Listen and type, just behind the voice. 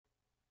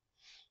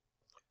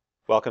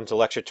Welcome to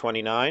lecture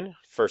 29,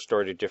 first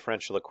order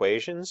differential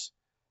equations,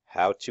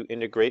 how to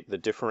integrate the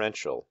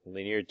differential,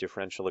 linear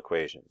differential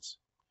equations.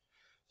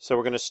 So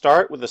we're going to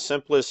start with the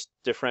simplest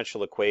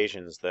differential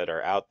equations that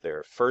are out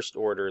there, first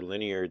order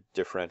linear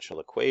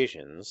differential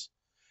equations.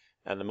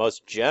 And the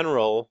most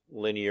general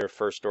linear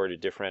first order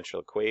differential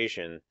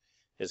equation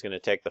is going to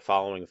take the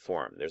following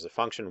form. There's a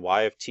function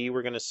y of t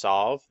we're going to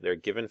solve. There are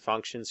given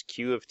functions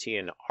q of t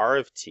and r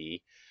of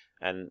t.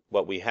 And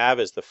what we have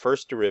is the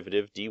first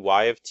derivative, dy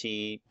of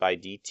t by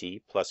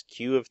dt, plus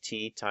q of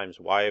t times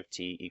y of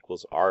t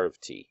equals r of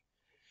t.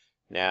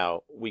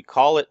 Now, we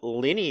call it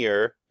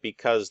linear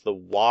because the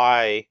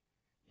y,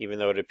 even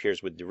though it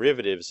appears with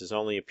derivatives, is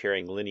only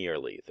appearing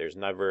linearly. There's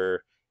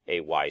never a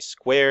y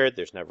squared,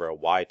 there's never a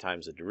y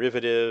times a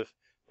derivative,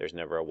 there's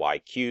never a y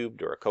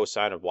cubed or a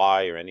cosine of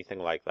y or anything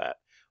like that.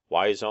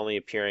 Y is only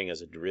appearing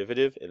as a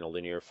derivative in a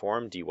linear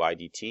form, dy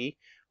dt,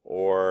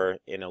 or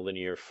in a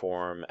linear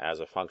form as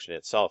a function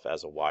itself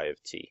as a y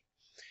of t.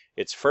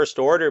 It's first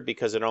order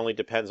because it only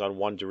depends on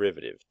one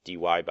derivative, dy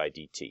by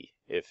dt.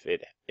 If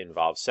it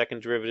involves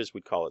second derivatives,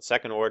 we call it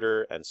second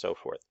order, and so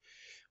forth.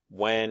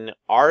 When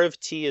r of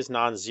t is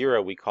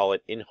non-zero, we call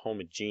it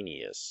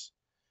inhomogeneous,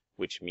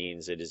 which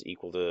means it is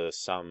equal to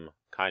some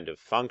kind of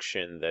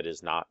function that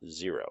is not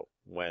zero.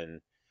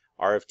 When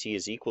r of t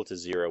is equal to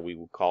zero, we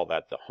would call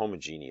that the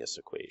homogeneous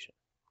equation.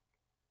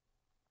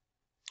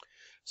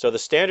 So the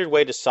standard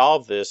way to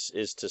solve this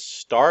is to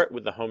start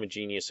with the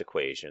homogeneous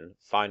equation,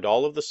 find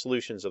all of the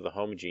solutions of the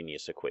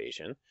homogeneous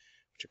equation,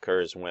 which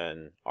occurs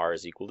when r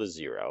is equal to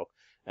 0,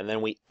 and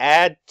then we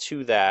add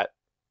to that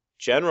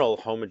general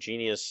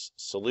homogeneous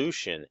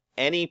solution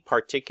any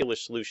particular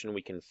solution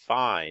we can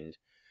find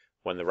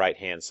when the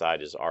right-hand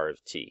side is r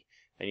of t.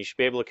 And you should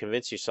be able to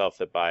convince yourself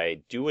that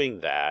by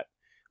doing that,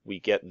 we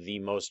get the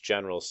most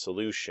general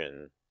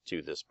solution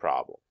to this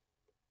problem.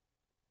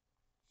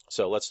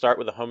 So let's start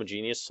with a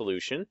homogeneous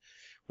solution.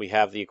 We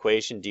have the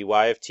equation dy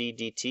of t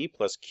dt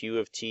plus q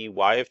of t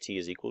y of t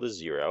is equal to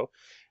 0.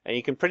 And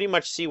you can pretty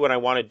much see what I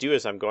want to do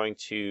is I'm going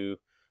to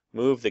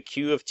move the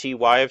q of t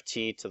y of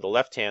t to the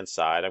left-hand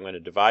side. I'm going to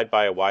divide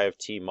by a y of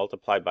t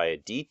multiplied by a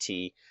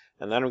dt,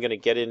 and then I'm going to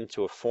get it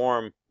into a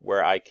form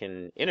where I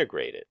can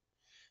integrate it.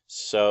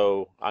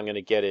 So I'm going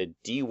to get a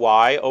dy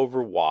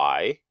over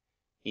y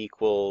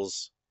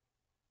equals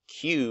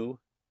q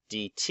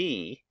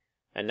dt.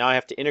 And now I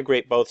have to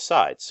integrate both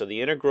sides. So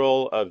the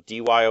integral of dy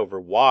over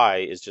y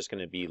is just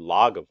going to be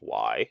log of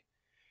y.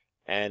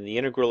 And the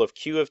integral of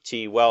q of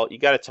t, well, you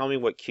got to tell me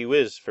what q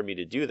is for me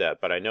to do that.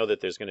 But I know that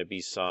there's going to be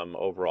some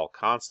overall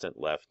constant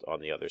left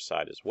on the other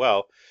side as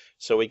well.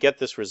 So we get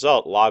this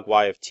result, log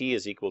y of t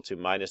is equal to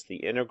minus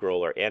the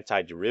integral or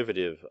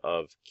antiderivative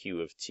of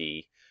q of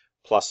t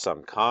plus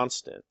some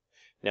constant.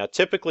 Now,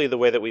 typically the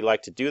way that we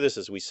like to do this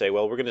is we say,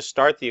 well, we're going to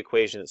start the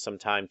equation at some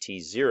time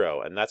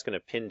t0, and that's going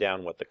to pin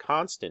down what the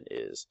constant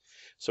is.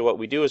 So what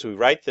we do is we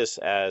write this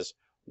as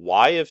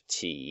y of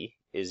t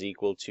is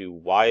equal to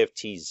y of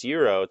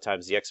t0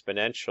 times the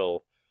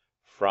exponential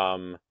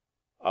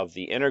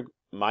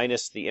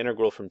minus the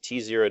integral from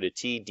t0 to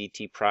t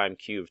dt prime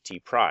q of t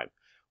prime.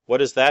 What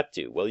does that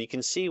do? Well, you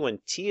can see when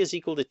t is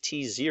equal to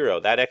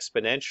t0, that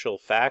exponential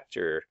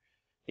factor,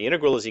 the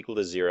integral is equal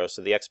to 0,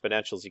 so the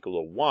exponential is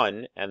equal to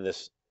 1, and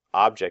this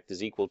object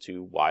is equal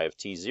to y of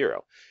t0.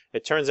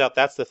 It turns out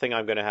that's the thing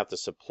I'm going to have to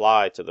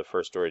supply to the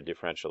first order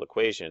differential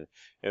equation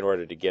in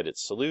order to get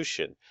its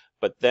solution.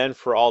 But then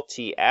for all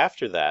t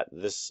after that,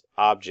 this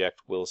object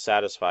will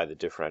satisfy the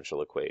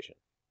differential equation.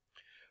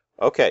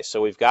 Okay,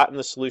 so we've gotten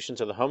the solution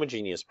to the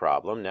homogeneous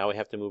problem. Now we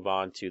have to move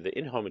on to the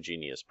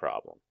inhomogeneous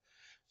problem.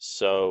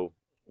 So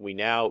we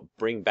now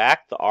bring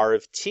back the r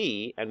of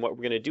t, and what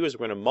we're going to do is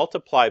we're going to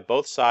multiply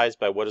both sides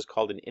by what is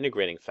called an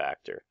integrating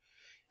factor.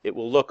 It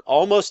will look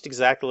almost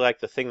exactly like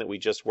the thing that we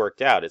just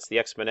worked out. It's the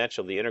exponential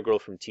of the integral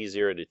from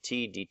t0 to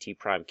t dt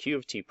prime q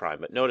of t prime,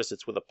 but notice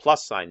it's with a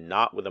plus sign,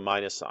 not with a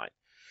minus sign.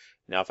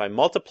 Now if I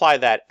multiply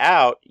that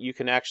out, you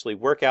can actually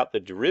work out the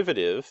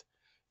derivative,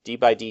 d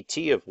by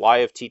dt of y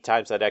of t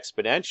times that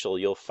exponential.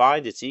 You'll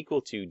find it's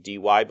equal to dy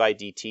by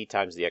dt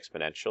times the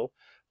exponential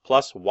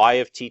plus y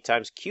of t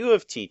times q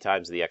of t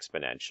times the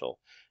exponential.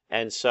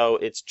 And so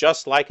it's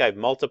just like I've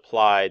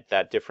multiplied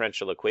that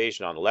differential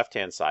equation on the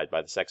left-hand side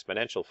by this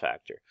exponential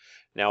factor.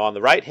 Now on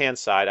the right-hand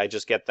side, I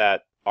just get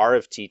that r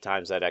of t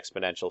times that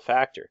exponential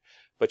factor.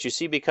 But you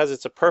see, because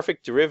it's a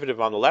perfect derivative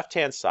on the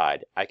left-hand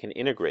side, I can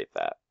integrate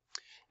that.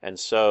 And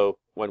so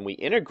when we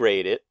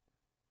integrate it,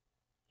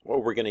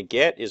 what we're going to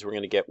get is we're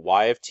going to get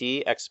y of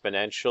t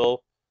exponential,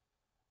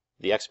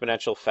 the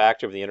exponential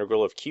factor of the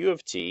integral of q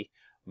of t,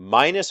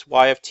 minus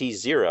y of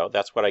t0.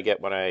 That's what I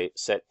get when I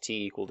set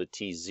t equal to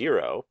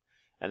t0.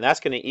 And that's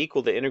going to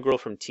equal the integral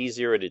from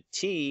t0 to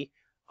t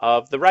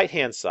of the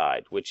right-hand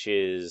side, which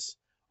is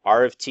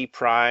r of t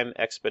prime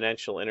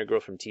exponential integral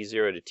from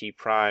t0 to t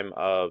prime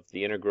of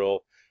the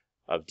integral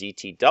of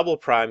dt double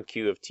prime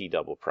q of t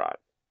double prime.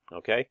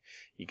 Okay?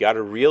 You got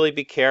to really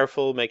be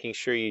careful making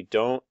sure you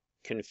don't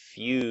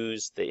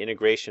confuse the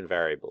integration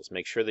variables.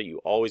 Make sure that you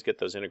always get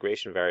those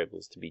integration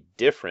variables to be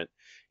different.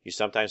 You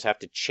sometimes have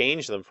to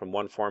change them from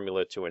one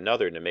formula to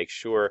another to make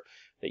sure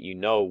that you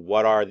know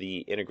what are the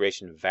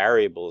integration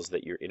variables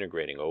that you're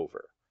integrating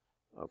over.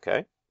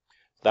 Okay?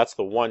 That's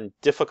the one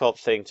difficult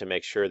thing to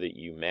make sure that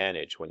you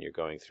manage when you're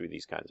going through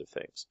these kinds of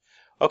things.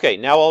 Okay,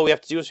 now all we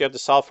have to do is we have to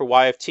solve for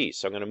y of t.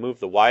 So I'm going to move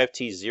the y of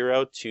t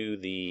 0 to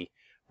the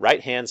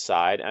right-hand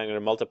side. I'm going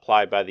to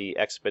multiply by the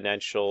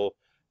exponential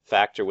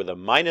factor with a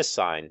minus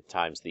sign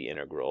times the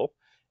integral.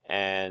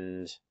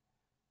 And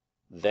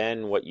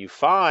then what you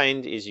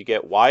find is you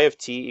get y of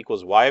t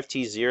equals y of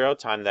t 0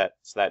 times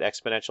that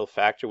exponential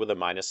factor with a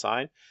minus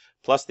sign,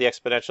 plus the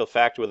exponential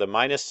factor with a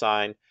minus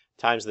sign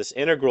times this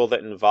integral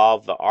that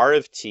involved the r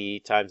of t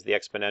times the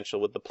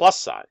exponential with the plus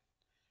sign.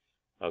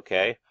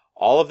 Okay,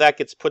 all of that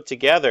gets put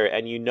together,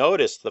 and you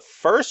notice the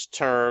first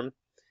term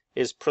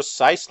is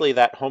precisely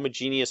that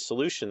homogeneous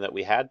solution that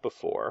we had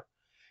before,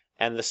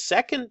 and the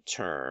second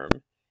term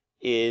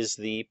is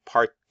the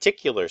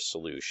particular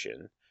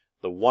solution,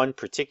 the one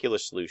particular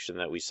solution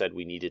that we said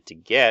we needed to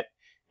get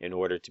in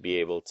order to be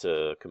able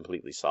to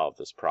completely solve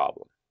this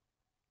problem.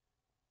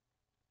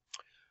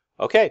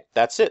 Okay,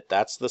 that's it.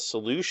 That's the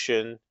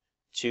solution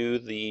to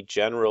the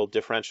general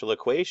differential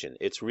equation.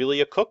 It's really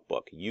a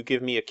cookbook. You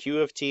give me a q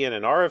of t and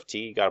an r of t,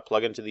 you got to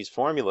plug into these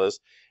formulas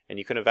and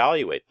you can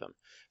evaluate them.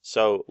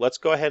 So let's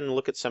go ahead and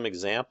look at some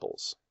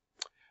examples.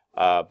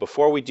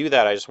 Before we do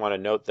that, I just want to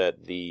note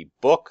that the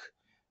book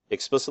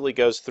explicitly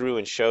goes through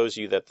and shows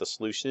you that the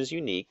solution is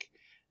unique,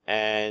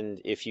 and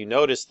if you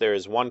notice, there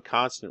is one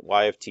constant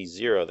y of t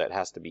 0 that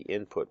has to be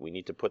input. We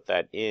need to put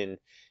that in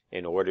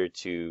order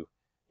to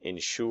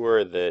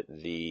ensure that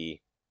the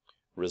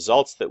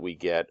results that we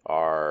get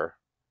are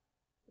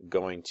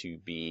going to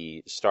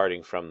be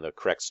starting from the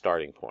correct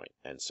starting point.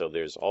 And so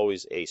there's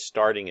always a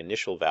starting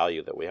initial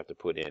value that we have to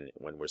put in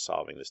when we're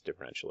solving this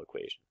differential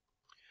equation.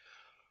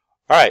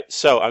 All right,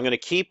 so I'm going to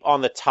keep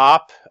on the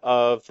top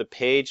of the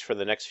page for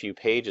the next few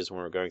pages when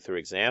we're going through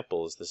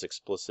examples this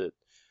explicit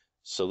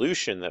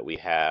solution that we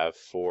have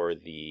for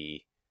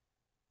the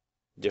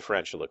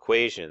differential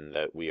equation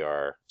that we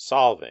are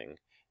solving.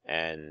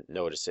 And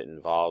notice it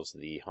involves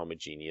the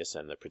homogeneous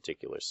and the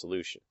particular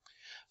solution.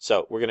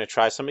 So we're going to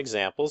try some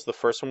examples. The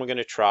first one we're going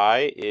to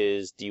try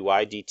is dy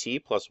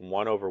dt plus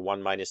 1 over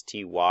 1 minus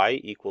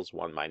ty equals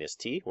 1 minus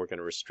t. We're going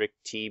to restrict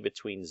t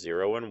between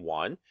 0 and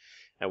 1.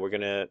 And we're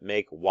going to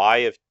make y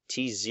of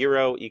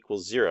t0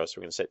 equals 0. So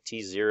we're going to set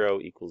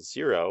t0 equals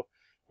 0.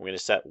 We're going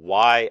to set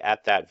y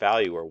at that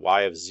value, or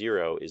y of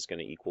 0 is going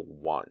to equal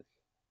 1.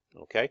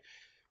 Okay?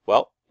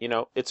 Well, you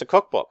know, it's a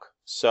cookbook.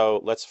 So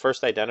let's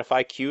first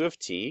identify q of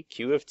t.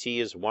 Q of t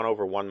is 1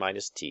 over 1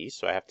 minus t,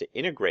 so I have to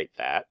integrate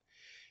that.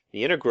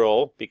 The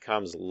integral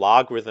becomes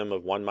logarithm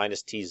of 1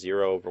 minus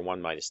t0 over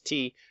 1 minus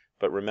t,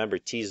 but remember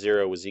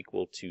t0 was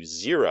equal to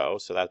 0,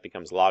 so that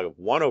becomes log of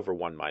 1 over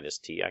 1 minus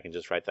t. I can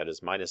just write that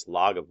as minus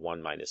log of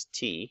 1 minus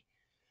t.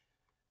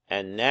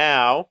 And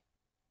now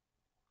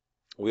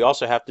we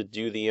also have to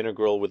do the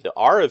integral with the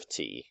r of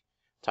t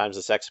times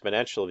this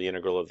exponential of the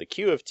integral of the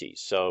q of t.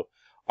 So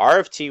r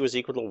of t was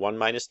equal to 1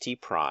 minus t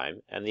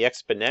prime, and the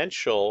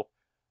exponential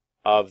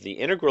of the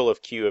integral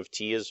of q of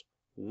t is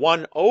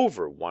 1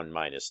 over 1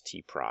 minus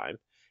t prime.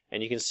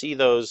 And you can see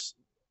those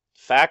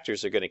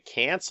factors are going to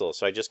cancel,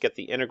 so I just get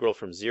the integral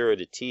from 0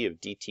 to t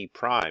of dt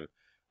prime.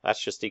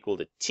 That's just equal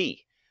to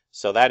t.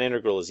 So that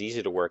integral is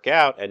easy to work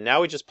out, and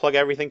now we just plug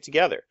everything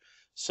together.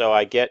 So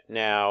I get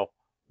now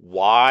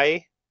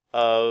y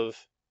of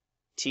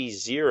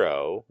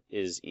t0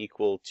 is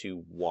equal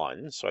to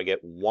 1. So I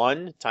get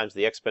 1 times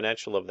the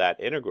exponential of that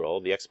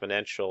integral, the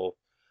exponential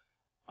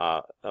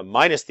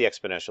minus the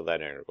exponential of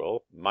that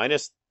integral,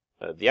 minus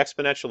the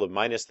exponential of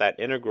minus that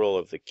integral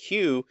of the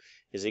q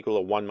is equal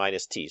to 1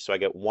 minus t. So I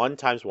get 1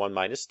 times 1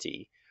 minus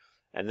t.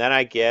 And then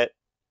I get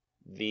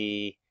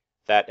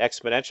that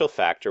exponential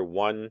factor,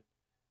 1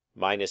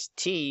 minus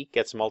t,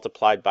 gets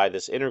multiplied by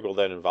this integral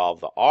that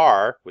involved the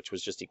r, which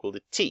was just equal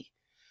to t.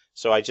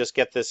 So I just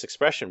get this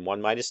expression,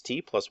 1 minus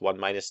t plus 1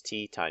 minus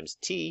t times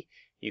t.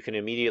 You can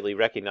immediately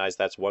recognize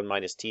that's 1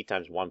 minus t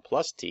times 1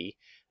 plus t,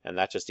 and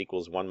that just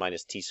equals 1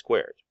 minus t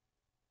squared.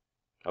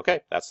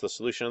 Okay, that's the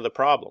solution of the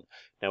problem.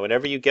 Now,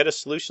 whenever you get a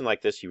solution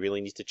like this, you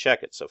really need to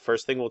check it. So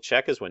first thing we'll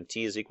check is when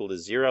t is equal to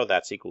 0,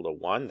 that's equal to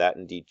 1. That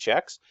indeed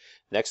checks.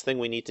 Next thing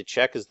we need to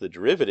check is the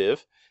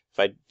derivative. If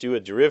I do a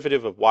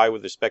derivative of y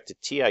with respect to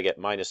t, I get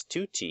minus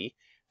 2t. If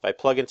I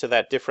plug into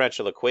that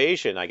differential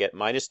equation, I get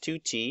minus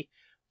 2t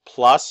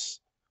plus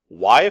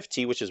y of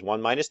t, which is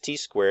 1 minus t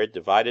squared,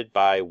 divided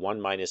by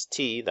 1 minus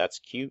t, that's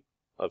q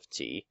of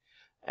t.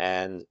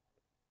 And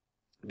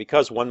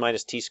because 1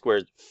 minus t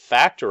squared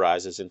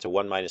factorizes into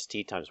 1 minus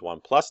t times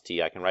 1 plus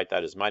t, I can write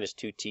that as minus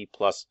 2t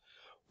plus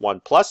 1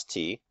 plus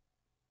t.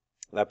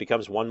 That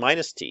becomes 1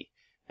 minus t.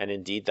 And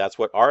indeed, that's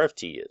what r of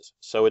t is.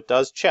 So it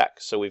does check.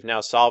 So we've now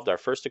solved our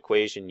first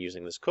equation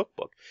using this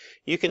cookbook.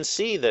 You can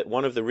see that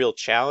one of the real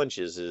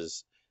challenges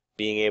is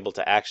being able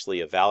to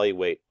actually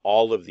evaluate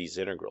all of these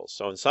integrals.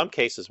 So in some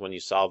cases, when you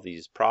solve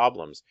these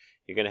problems,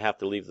 you're going to have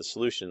to leave the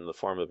solution in the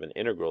form of an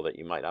integral that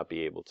you might not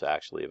be able to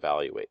actually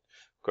evaluate.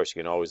 Of course,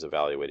 you can always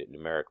evaluate it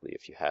numerically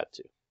if you had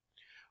to.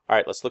 All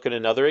right, let's look at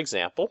another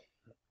example.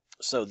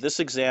 So this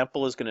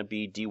example is going to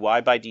be dy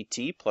by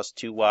dt plus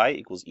 2y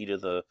equals e to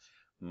the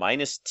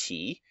minus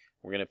t.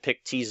 We're going to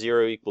pick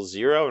t0 equals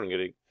 0, and we're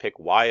going to pick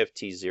y of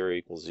t0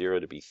 equals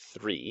 0 to be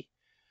 3.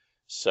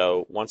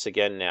 So once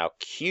again now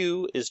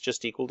q is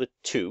just equal to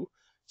 2.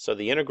 So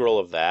the integral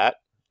of that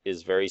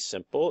is very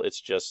simple.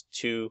 It's just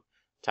 2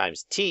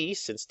 times t,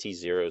 since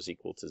t0 is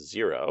equal to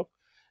 0.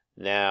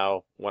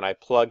 Now when I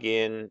plug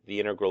in the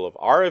integral of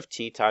r of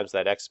t times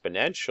that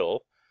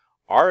exponential,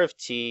 r of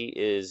t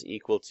is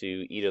equal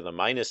to e to the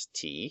minus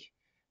t,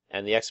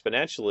 and the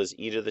exponential is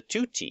e to the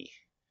 2t.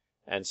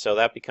 And so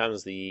that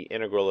becomes the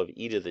integral of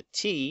e to the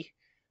t.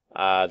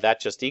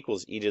 That just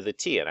equals e to the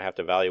t, and I have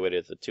to evaluate it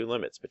at the two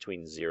limits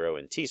between 0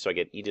 and t. So I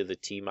get e to the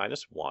t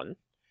minus 1.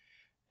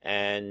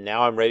 And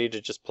now I'm ready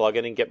to just plug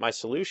in and get my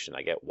solution.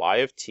 I get y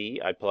of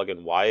t. I plug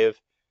in y of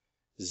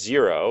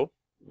 0,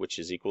 which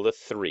is equal to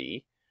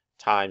 3,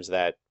 times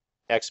that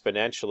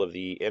exponential of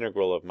the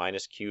integral of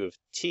minus q of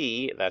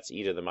t, that's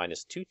e to the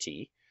minus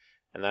 2t.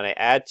 And then I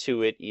add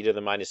to it e to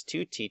the minus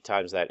 2t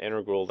times that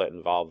integral that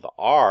involved the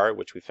r,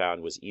 which we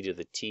found was e to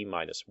the t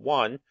minus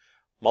 1.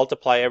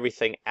 Multiply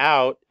everything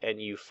out,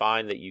 and you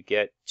find that you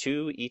get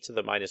 2 e to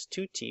the minus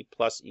 2t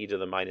plus e to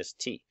the minus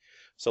t.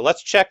 So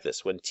let's check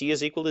this. When t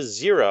is equal to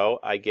 0,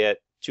 I get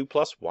 2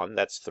 plus 1,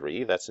 that's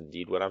 3. That's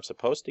indeed what I'm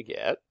supposed to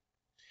get.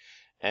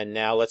 And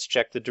now let's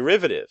check the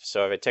derivative.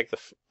 So if I take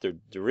the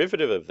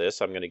derivative of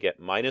this, I'm going to get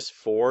minus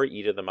 4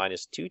 e to the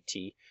minus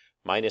 2t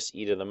minus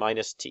e to the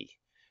minus t.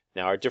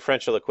 Now our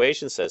differential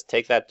equation says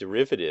take that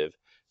derivative,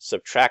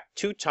 subtract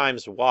 2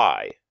 times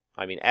y.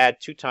 Add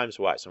 2 times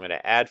y. So I'm going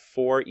to add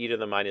 4 e to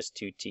the minus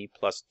 2t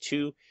plus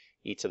 2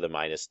 e to the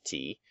minus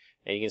t.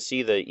 And you can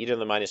see the e to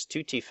the minus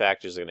 2t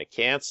factors are going to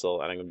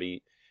cancel, and I'm going to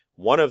be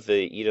one of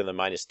the e to the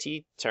minus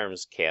t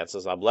terms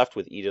cancels. I'm left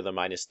with e to the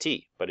minus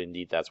t, but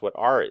indeed that's what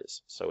r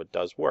is, so it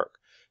does work.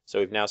 So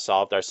we've now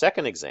solved our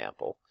second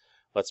example.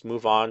 Let's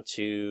move on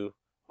to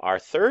our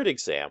third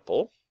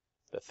example.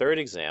 The third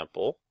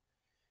example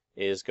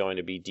is going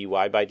to be dy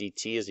by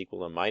dt is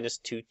equal to minus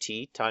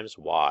 2t times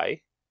y.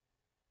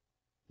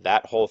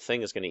 That whole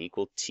thing is going to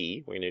equal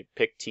t. We're going to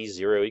pick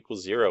t0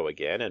 equals 0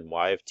 again, and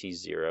y of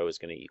t0 is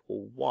going to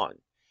equal 1.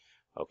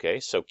 Okay,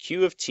 so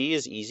q of t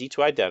is easy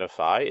to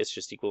identify. It's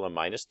just equal to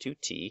minus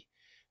 2t.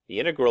 The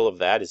integral of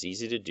that is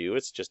easy to do.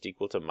 It's just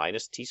equal to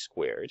minus t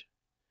squared.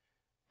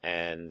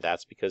 And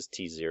that's because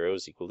t0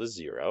 is equal to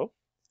 0.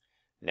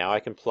 Now I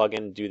can plug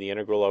in and do the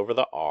integral over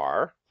the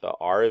r. The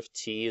r of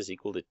t is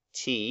equal to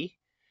t.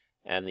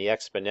 And the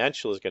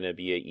exponential is going to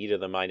be a e to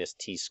the minus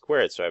t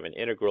squared. So I have an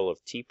integral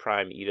of t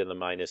prime e to the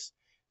minus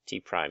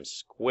t prime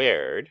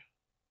squared.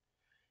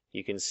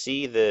 You can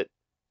see that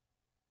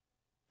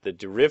the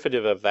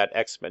derivative of that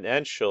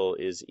exponential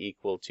is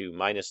equal to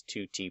minus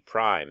 2t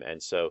prime.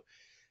 And so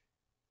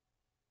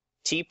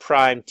t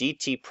prime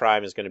dt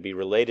prime is going to be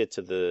related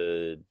to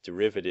the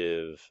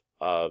derivative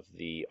of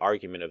the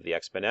argument of the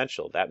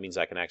exponential. That means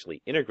I can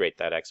actually integrate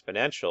that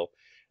exponential,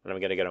 and I'm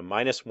going to get a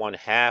minus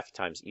 1/2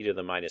 times e to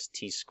the minus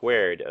t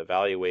squared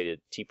evaluated,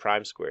 t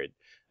prime squared,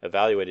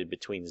 evaluated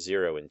between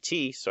 0 and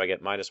t. So I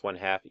get minus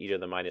 1/2 e to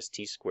the minus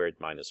t squared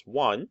minus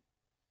 1.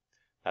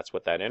 That's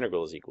what that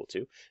integral is equal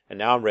to. And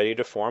now I'm ready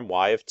to form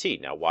y of t.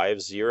 Now y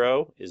of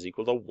 0 is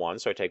equal to 1,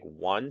 so I take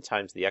 1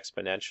 times the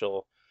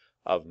exponential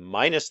of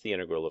minus the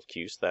integral of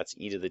q, so that's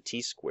e to the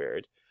t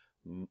squared.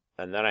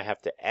 And then I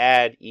have to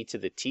add e to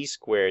the t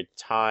squared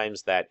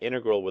times that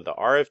integral with the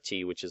r of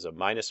t, which is a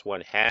minus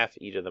 1/2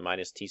 e to the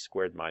minus t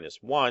squared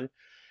minus 1.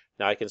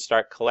 Now I can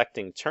start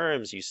collecting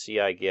terms. You see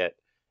I get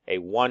a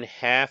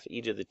 1/2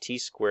 e to the t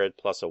squared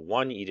plus a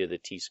 1 e to the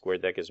t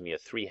squared. That gives me a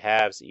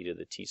 3/2 e to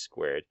the t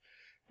squared.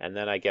 And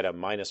then I get a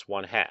minus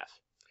 1/2.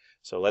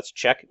 So let's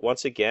check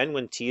once again.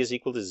 When t is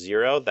equal to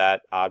 0,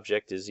 that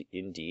object is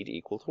indeed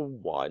equal to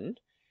 1.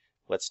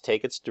 Let's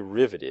take its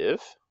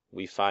derivative.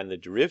 We find the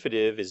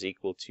derivative is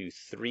equal to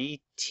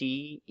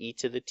 3t e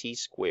to the t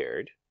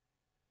squared.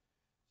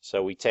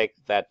 So we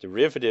take that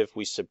derivative,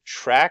 we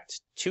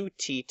subtract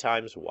 2t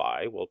times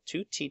y. Well,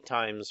 2t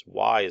times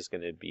y is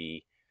going to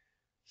be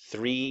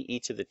 3 e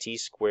to the t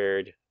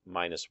squared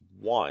minus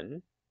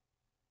 1.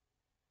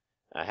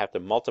 I have to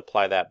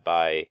multiply that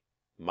by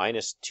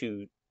minus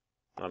 2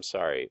 times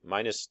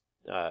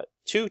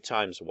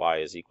y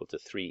is equal to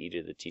 3 e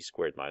to the t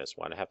squared minus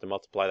 1. I have to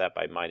multiply that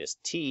by minus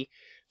t,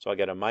 so I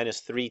get a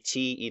minus 3t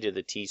e to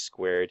the t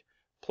squared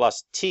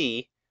plus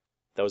t.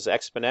 Those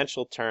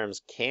exponential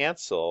terms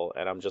cancel,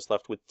 and I'm just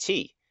left with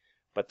t.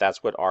 But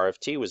that's what r of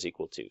t was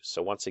equal to.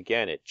 So once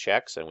again, it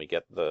checks, and we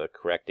get the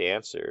correct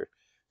answer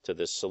to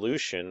this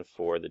solution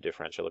for the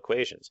differential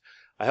equations.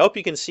 I hope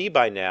you can see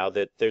by now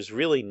that there's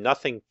really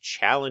nothing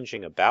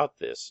challenging about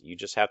this. You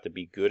just have to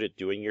be good at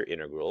doing your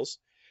integrals,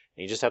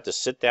 and you just have to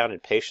sit down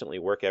and patiently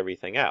work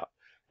everything out.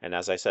 And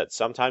as I said,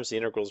 sometimes the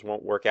integrals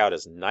won't work out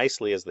as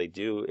nicely as they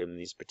do in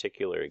these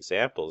particular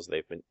examples.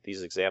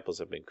 These examples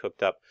have been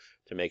cooked up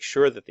to make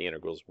sure that the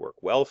integrals work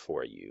well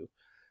for you.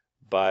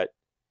 but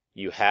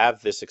you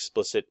have this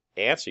explicit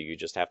answer. You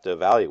just have to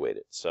evaluate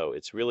it. So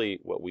it's really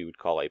what we would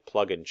call a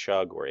plug and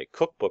chug or a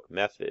cookbook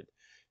method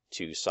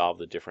to solve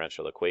the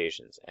differential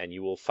equations. And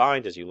you will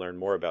find as you learn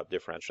more about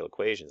differential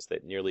equations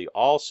that nearly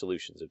all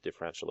solutions of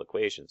differential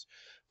equations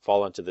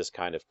fall into this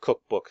kind of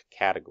cookbook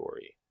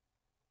category.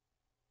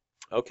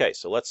 Okay,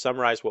 so let's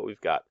summarize what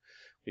we've got.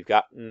 We've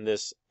gotten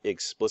this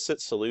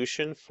explicit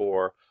solution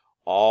for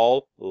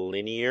all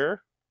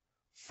linear,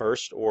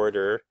 first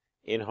order,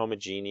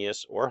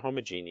 inhomogeneous or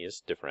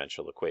homogeneous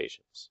differential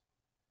equations.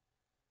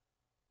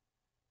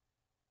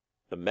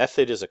 The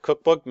method is a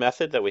cookbook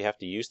method that we have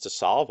to use to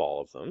solve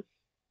all of them.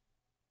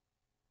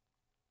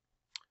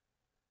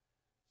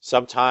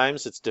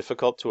 Sometimes it's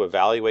difficult to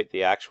evaluate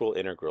the actual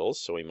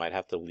integrals, so we might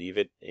have to leave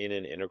it in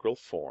an integral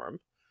form,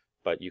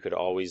 but you could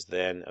always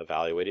then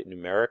evaluate it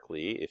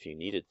numerically if you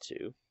needed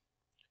to.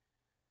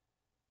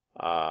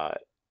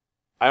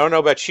 I don't know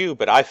about you,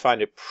 but I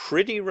find it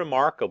pretty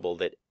remarkable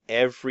that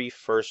every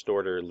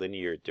first-order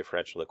linear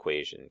differential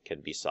equation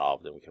can be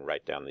solved and we can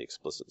write down the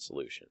explicit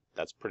solution.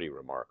 That's pretty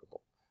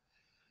remarkable.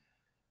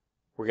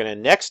 We're going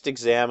to next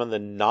examine the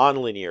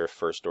nonlinear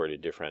first-order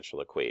differential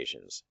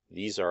equations.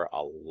 These are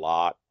a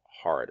lot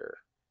harder.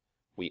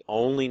 We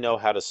only know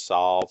how to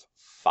solve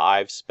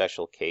 5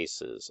 special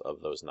cases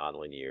of those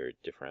nonlinear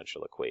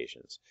differential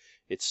equations.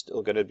 It's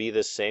still going to be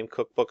the same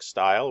cookbook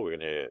style. We're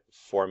going to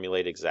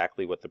formulate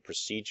exactly what the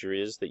procedure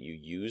is that you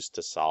use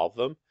to solve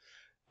them.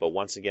 But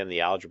once again,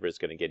 the algebra is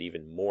going to get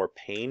even more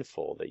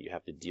painful that you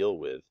have to deal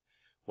with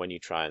when you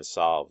try and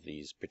solve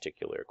these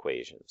particular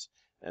equations.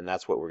 And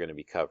that's what we're going to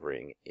be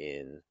covering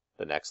in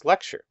the next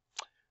lecture.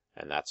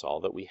 And that's all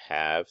that we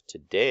have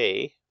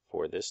today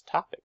for this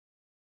topic.